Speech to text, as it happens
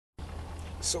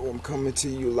So I'm coming to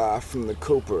you live from the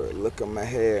Cooper. Look at my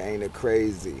hair, ain't it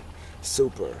crazy?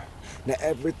 Super. Now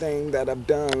everything that I've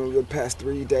done over the past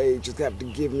 3 days just have to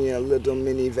give me a little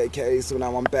mini vacay, so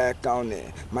now I'm back on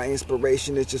it. My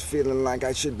inspiration is just feeling like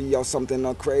I should be on something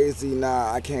all crazy.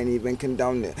 Nah, I can't even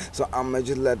condone it, so I'ma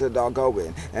just let it all go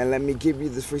in. And let me give you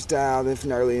this freestyle if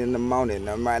early in the morning.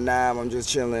 And right now I'm just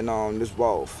chilling on this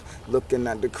wolf, looking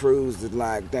at the cruise, it's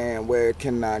like, damn, where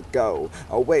can I go?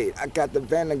 Oh wait, I got the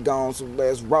van gone, so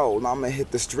let's roll. I'ma hit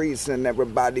the streets and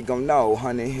everybody gon' know,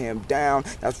 honey, hemp down,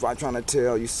 that's what I'm trying to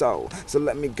tell you so. So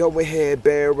let me go ahead,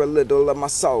 bear a little of my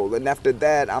soul, and after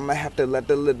that I'ma have to let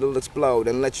the little explode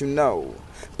and let you know.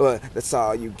 But that's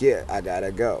all you get, I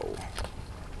gotta go.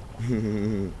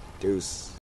 Deuce.